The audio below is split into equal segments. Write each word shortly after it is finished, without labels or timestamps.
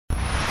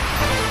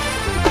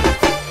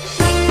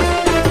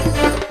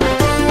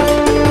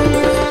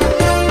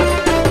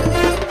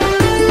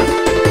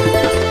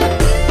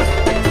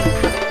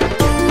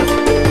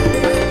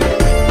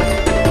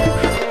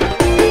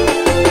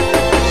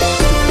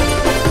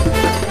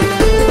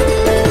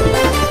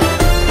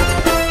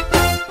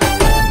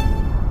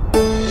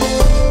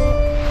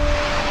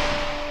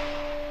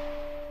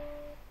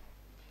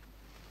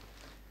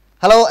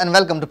Hello and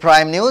welcome to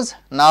Prime News.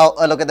 Now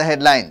a look at the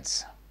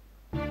headlines.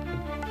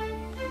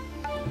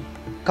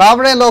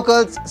 Cavrem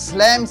locals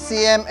slam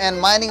CM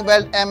and mining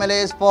belt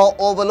MLAs for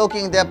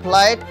overlooking their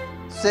plight,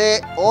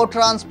 say ore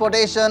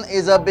transportation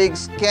is a big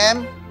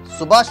scam.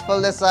 Subhash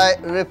Desai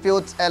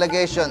refutes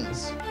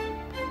allegations.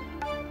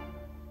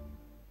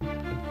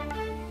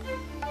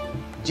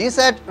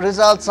 GSET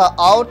results are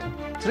out,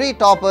 3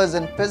 toppers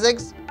in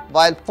physics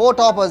while 4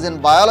 toppers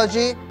in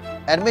biology.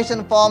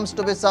 Admission forms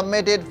to be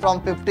submitted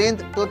from 15th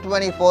to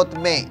 24th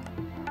May.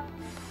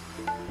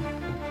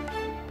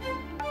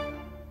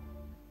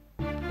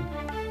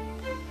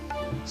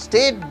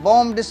 State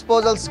bomb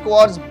disposal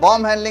squad's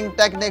bomb handling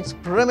techniques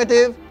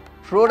primitive.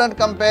 Prudent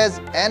compares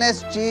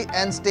NSG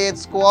and state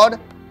squad.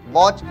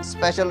 Watch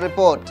special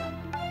report.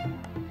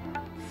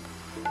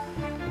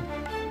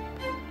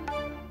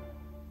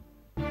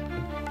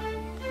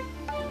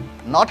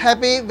 Not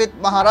happy with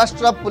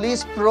Maharashtra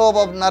police probe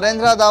of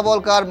Narendra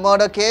Dabolkar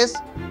murder case.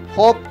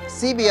 Hope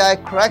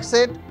CBI cracks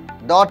it.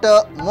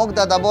 Daughter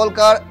Mugdha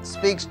Dabolkar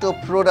speaks to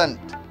Prudent.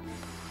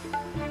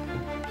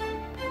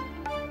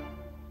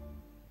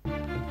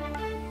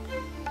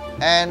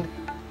 And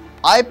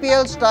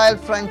IPL-style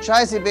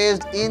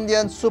franchisee-based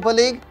Indian Super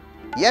League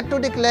yet to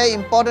declare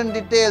important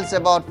details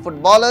about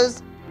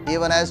footballers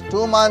even as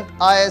 2-month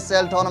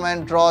ISL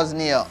tournament draws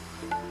near.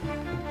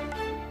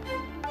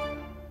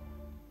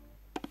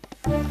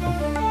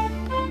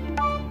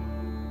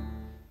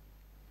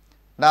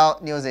 Now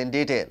news in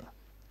detail.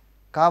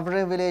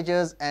 Cavrem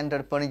Villagers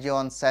entered Panaji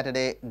on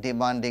Saturday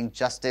demanding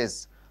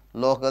justice.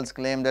 Locals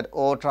claim that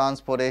ore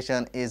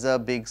transportation is a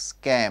big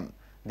scam.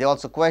 They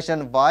also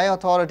questioned why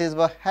authorities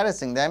were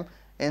harassing them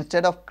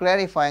instead of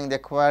clarifying their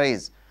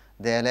queries.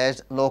 They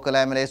alleged local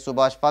MLA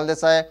Subhash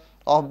Desai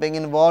of being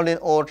involved in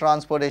ore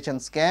transportation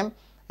scam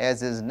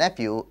as his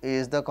nephew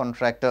is the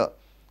contractor.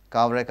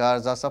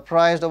 Kavrekars are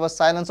surprised over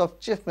silence of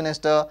Chief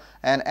Minister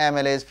and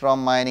MLAs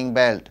from mining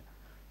belt.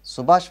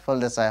 Subhash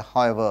Desai,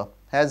 however,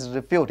 has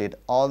refuted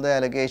all the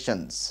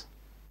allegations.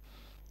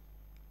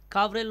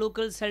 Cavrem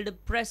locals held a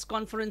press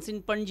conference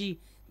in Panaji.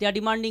 They are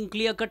demanding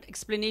clear-cut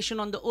explanation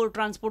on the ore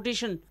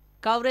transportation.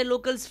 Cavrem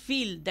locals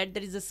feel that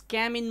there is a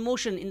scam in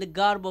motion in the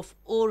garb of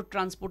ore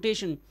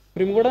transportation.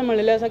 Supreme Court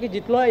म्हणलेले आसा की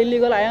जितलो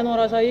illegal iron ore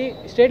आसा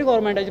ही state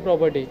governmentaची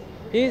property.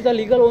 He is the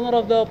legal owner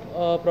of the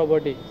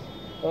property.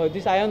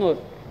 This iron ore.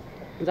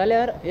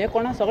 जाल्यार हे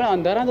कोणा सगळे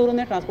अंधारान दवरून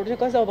हे transportation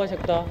कशें जावपाक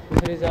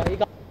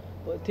शकता?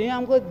 थंय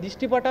आमकां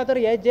दिश्टी पडटा तर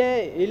हे जे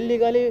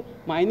illegally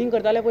mining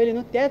करताले पयलीं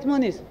न्हू तेच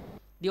मनीस.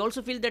 They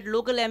also feel that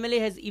local MLA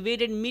has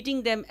evaded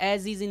meeting them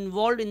as he is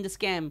involved in the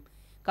scam.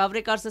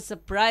 Kavrekars are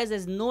surprised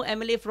as no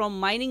MLA from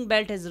mining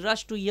belt has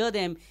rushed to hear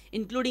them,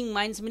 including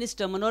Mines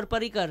Minister Manor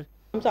Parrikar.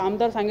 आमचो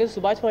आमदार सांगे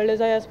सुभाष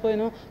फळदेसाय आसा पळय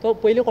न्हू तो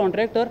पयलीं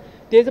contractor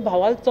तेजो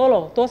भावाल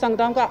चलो तो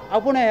सांगता आमकां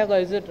आपूण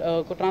हे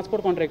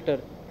ट्रान्सपोर्ट कॉन्ट्रॅक्टर.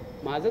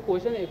 म्हाजो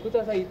क्वेश्चन एकूच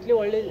आसा इतले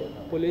व्हडले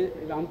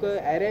पुलीस आमकां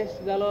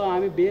अरेस्ट जालो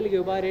आमी बेल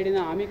घेवपाक रेडी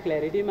ना आमी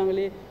क्लॅरिटी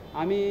मागली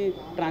आमी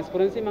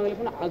ट्रान्सपरन्सी मागली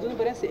पूण अजून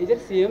पर्यंत हेजेर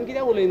CM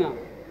कित्याक उलयना.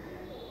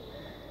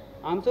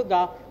 आमचो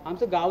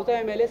गांवचो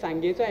MLA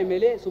सांगेचो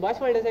MLA सुभाष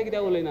फळदेसाय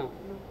कित्याक उलयना.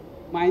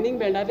 मायनींग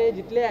बेल्टांतले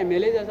जितले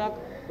MLAs आसा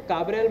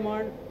काब्रेल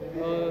म्हण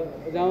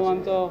जावं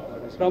आमचो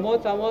प्रमोद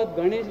सावंत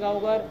गणेश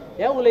गांवकर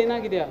हे उलयना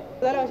कित्याक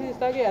जाल्यार अशें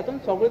दिसता की हातून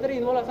सगळे तरी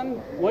इनवॉल्व आसा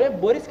व्हडले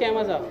बरी स्कॅम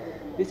आसा.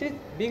 This is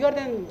bigger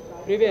than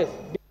previous.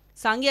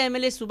 Sangye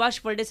MLA Subhash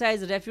Desai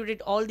has refuted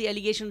all the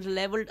allegations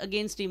leveled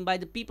against him by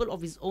the people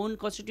of his own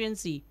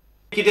constituency.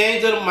 कितेंय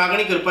जर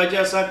मागणी करपाची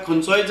आसा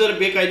खंयचोय जर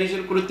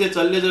बेकायदेशीर कृत्य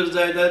चल्ले जर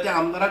जाय जाल्यार ते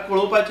आमदाराक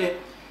कळोवपाचें.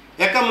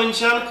 एका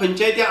मनशान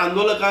खंयच्याय त्या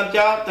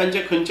आंदोलकांच्या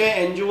तांचे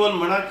खंयच्याय NGOन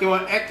म्हणा किंवा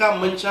एका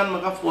मनशान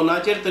म्हाका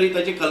फोनाचेर तरी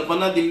ताची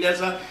कल्पना दिल्ली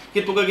आसा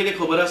की तुका कितें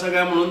खबर आसा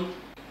काय म्हणून.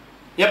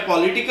 हे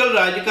पॉलिटिकल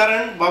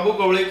राजकारण बाबू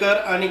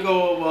कवळेकर आनी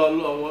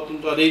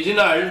तुमचो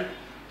रेजिनाल्ड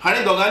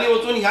हाणें दोगांनी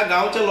वचून ह्या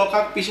गांवच्या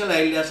लोकांक पिशें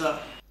लायिल्लें आसा.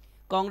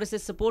 Congress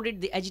has supported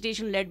the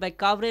agitation led by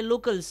Cavrem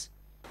locals.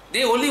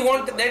 They only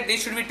want that they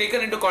should be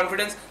taken into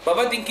confidence.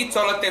 Baba think कित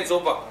चलत तें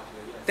चोवपाक.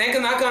 तेंक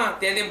नाका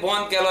तेणें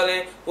बंद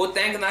केलोलें वो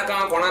तेंक नाका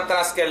कोणा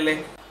त्रास केल्ले.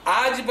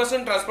 आज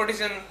पासून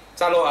ट्रान्सपोर्टेशन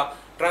चालू आहा.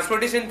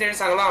 ट्रान्सपोर्टेशन तेणें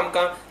सांगलो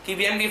आमकां की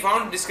we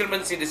found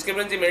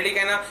discrepancy मेळ्ळी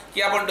काय ना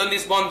की आपण 2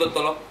 दीस बंद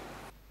दवरतलो.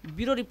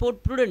 Bureau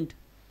report Prudent.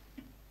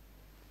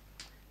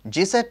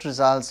 GSET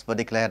results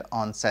were declared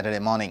on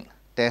Saturday morning.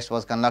 Test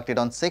was conducted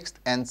on 6th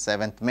and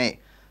 7th May.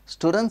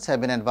 Students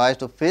have been advised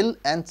to fill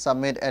and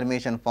submit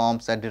admission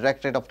forms at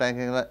Directorate of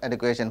Technical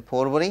Education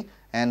Porvorim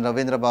and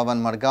Ravindra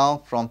Bhavan Margaon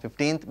from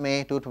 15th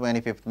May to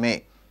 25th May.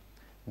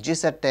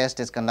 GSET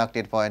test is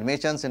conducted for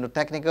admissions into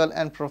technical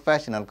and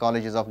professional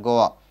colleges of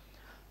Goa.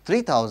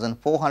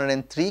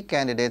 3,403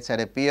 candidates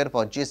had appeared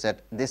for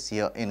GSET this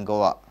year in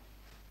Goa.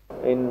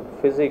 In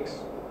physics,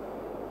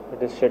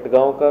 it is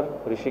Shetgaonkar,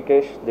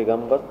 Rishikesh,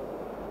 Digambar.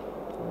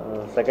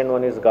 Second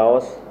one is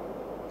Gawas,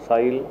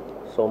 Sahil,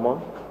 Soma.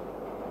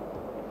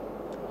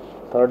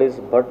 Third is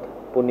Bhatt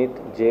Puneet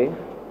J.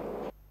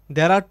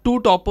 There are 2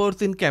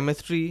 toppers in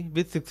chemistry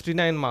with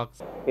 69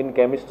 marks. In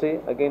chemistry,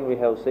 again we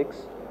have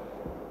 6.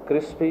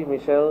 Crispy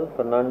Michelle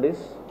Fernandez,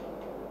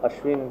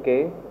 Ashwin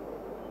K,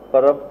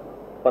 Parab,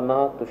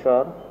 Panna,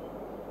 Tushar.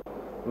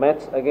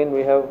 Maths, again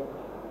we have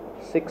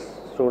 6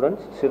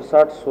 students.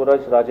 Sirsat,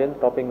 Suraj, Rajan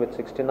topping with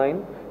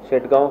 69.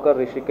 Shetgaonkar,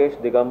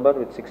 Rishikesh, Digambar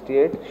with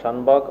 68.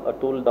 Shanbag,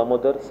 Atul,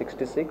 Damodar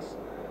 66.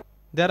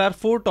 There are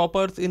 4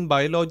 toppers in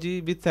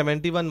biology with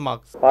 71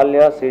 marks.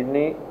 Palya,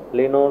 Sydney,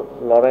 Leno,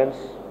 Lawrence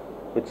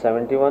with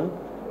 71.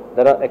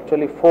 There are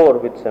actually 4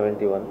 with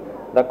 71.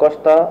 Da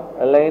Costa,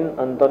 Elaine,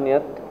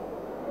 Antoniette,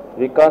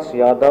 Vikas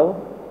Yadav,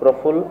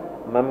 Praful,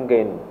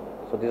 Mamgain.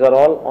 So these are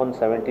all on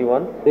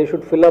 71. They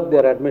should fill up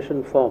their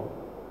admission form,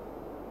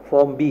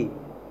 Form B,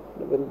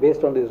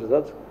 based on these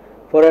results,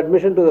 for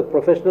admission to the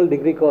professional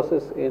degree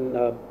courses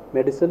in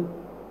medicine,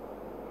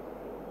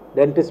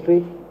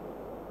 dentistry,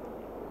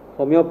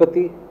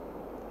 homeopathy,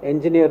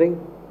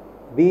 engineering,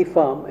 B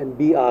Farm and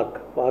B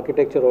Arc, for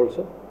architecture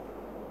also,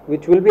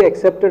 which will be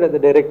accepted at the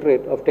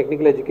Directorate of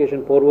Technical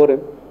Education,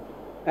 Porvorim,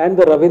 and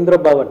the Ravindra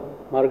Bhavan,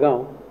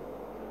 Margaon,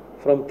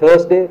 from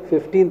Thursday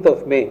 15th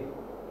of May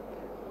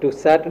to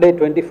Saturday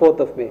 24th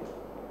of May,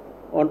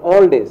 on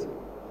all days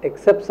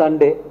except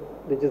Sunday,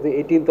 which is the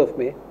 18th of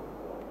May.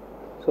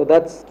 So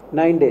that's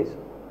 9 days,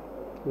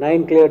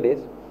 9 clear days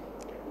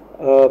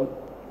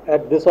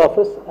at this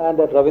office and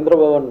at Ravindra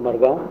Bhavan,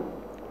 Margaon,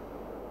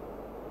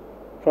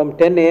 from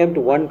 10 a.m.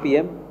 to 1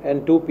 p.m.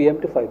 and 2 p.m.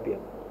 to 5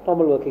 p.m.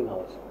 normal working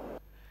hours.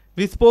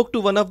 We spoke to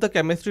one of the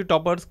chemistry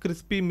toppers,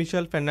 Crispy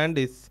Michelle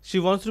Fernandez. She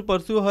wants to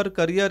pursue her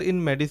career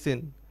in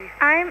medicine.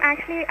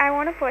 I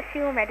want to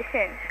pursue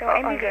medicine, so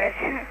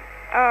MBBS.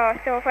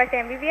 So first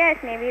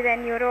MBBS, maybe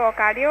then neuro or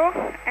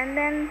cardio, and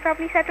then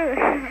probably settle.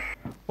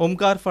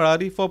 Omkar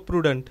Farari for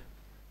Prudent.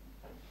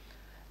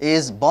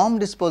 Is bomb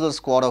disposal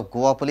squad of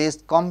Goa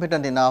police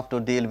competent enough to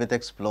deal with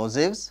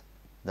explosives?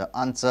 The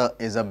answer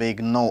is a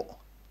big no.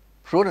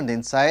 Prudent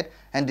insight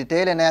and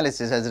detailed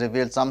analysis has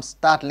revealed some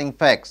startling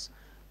facts.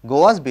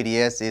 Goa's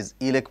BDS is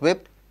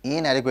ill-equipped,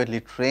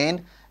 inadequately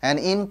trained and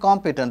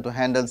incompetent to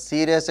handle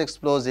serious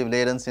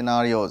explosive-laden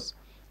scenarios.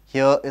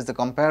 Here is the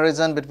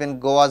comparison between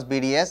Goa's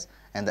BDS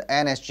and the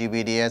NSG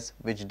BDS,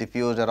 which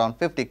defused around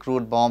 50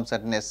 crude bombs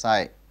at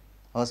Nesai.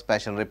 A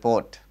special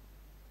report.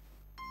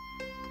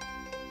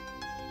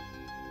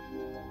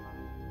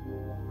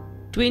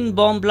 Twin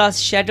bomb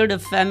blast shattered a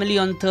family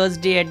on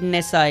Thursday at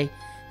Nesai.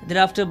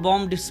 Thereafter,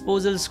 bomb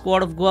disposal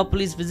squad of Goa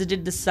police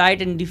visited the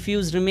site and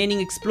defused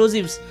remaining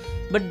explosives,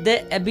 but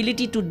their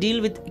ability to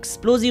deal with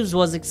explosives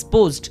was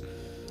exposed.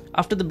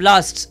 After the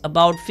blasts,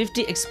 about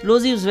 50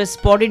 explosives were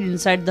spotted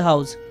inside the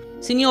house.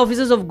 Senior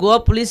officers of Goa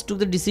police took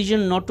the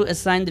decision not to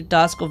assign the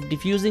task of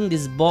defusing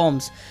these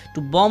bombs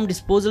to bomb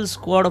disposal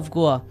squad of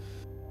Goa.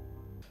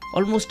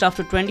 Almost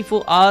after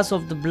 24 hours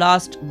of the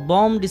blast,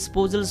 bomb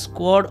disposal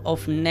squad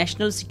of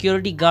National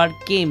Security Guard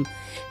came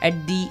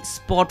at the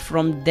spot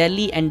from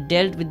Delhi and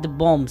dealt with the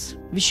bombs.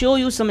 We show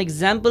you some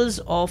examples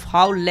of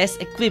how less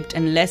equipped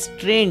and less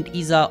trained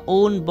is our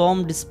own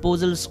bomb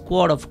disposal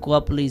squad of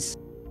Goa police.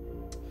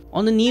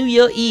 On the New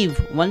Year Eve,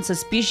 one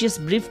suspicious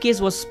briefcase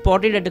was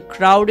spotted at a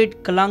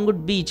crowded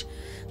Kalangut beach.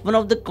 One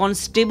of the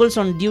constables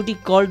on duty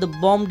called the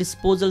bomb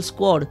disposal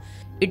squad.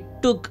 It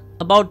took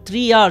about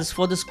 3 hours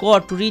for the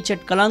squad to reach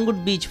at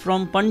Kalangut beach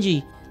from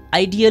Panaji.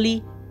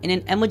 Ideally, in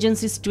an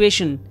emergency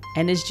situation,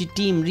 NSG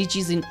team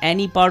reaches in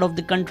any part of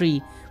the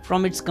country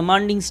from its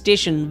commanding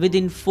station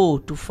within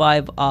 4 to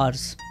 5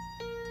 hours.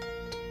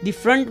 The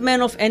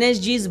frontman of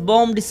NSG's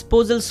bomb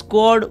disposal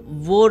squad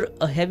wore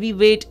a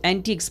heavyweight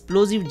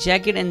anti-explosive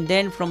jacket and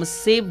then from a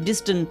safe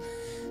distance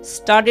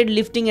started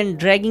lifting and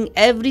dragging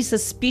every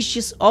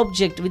suspicious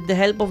object with the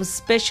help of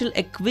special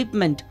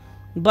equipment.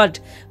 But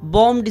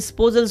bomb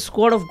disposal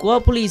squad of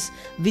Goa police,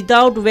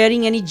 without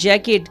wearing any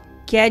jacket,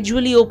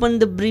 casually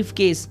opened the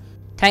briefcase.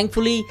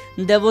 Thankfully,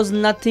 there was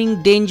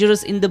nothing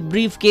dangerous in the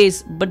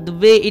briefcase, but the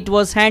way it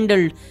was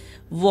handled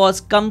was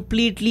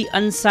completely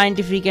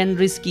unscientific and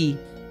risky.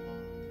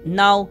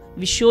 Now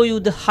we show you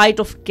the height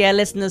of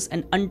carelessness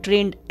and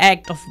untrained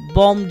act of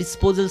bomb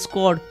disposal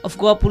squad of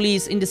Goa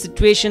police in the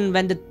situation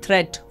when the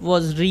threat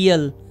was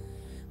real.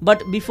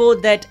 But before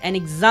that, an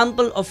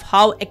example of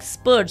how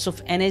experts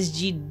of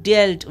NSG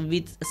dealt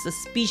with a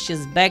suspicious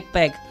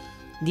backpack.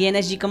 The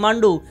NSG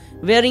commando,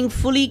 wearing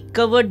fully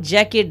covered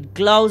jacket,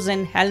 gloves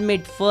and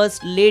helmet,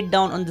 first laid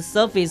down on the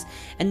surface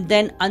and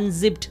then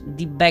unzipped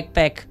the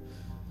backpack.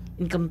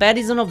 In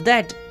comparison of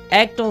that,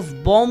 act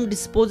of bomb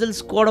disposal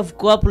squad of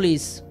Goa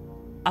police.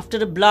 After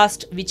a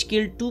blast which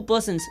killed 2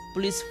 persons,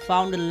 police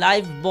found a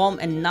live bomb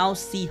and now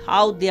see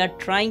how they are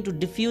trying to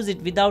defuse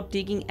it without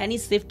taking any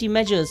safety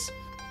measures.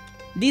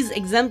 These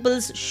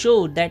examples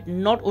show that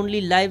not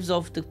only lives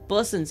of the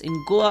persons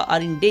in Goa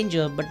are in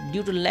danger, but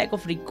due to lack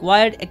of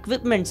required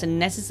equipments and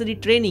necessary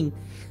training,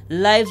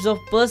 lives of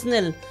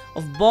personnel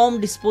of bomb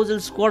disposal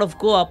squad of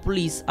Goa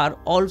police are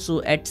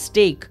also at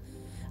stake.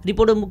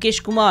 Reporter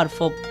Mukesh Kumar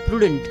for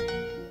Prudent.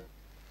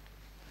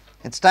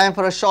 It's time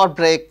for a short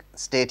break.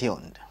 Stay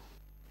tuned.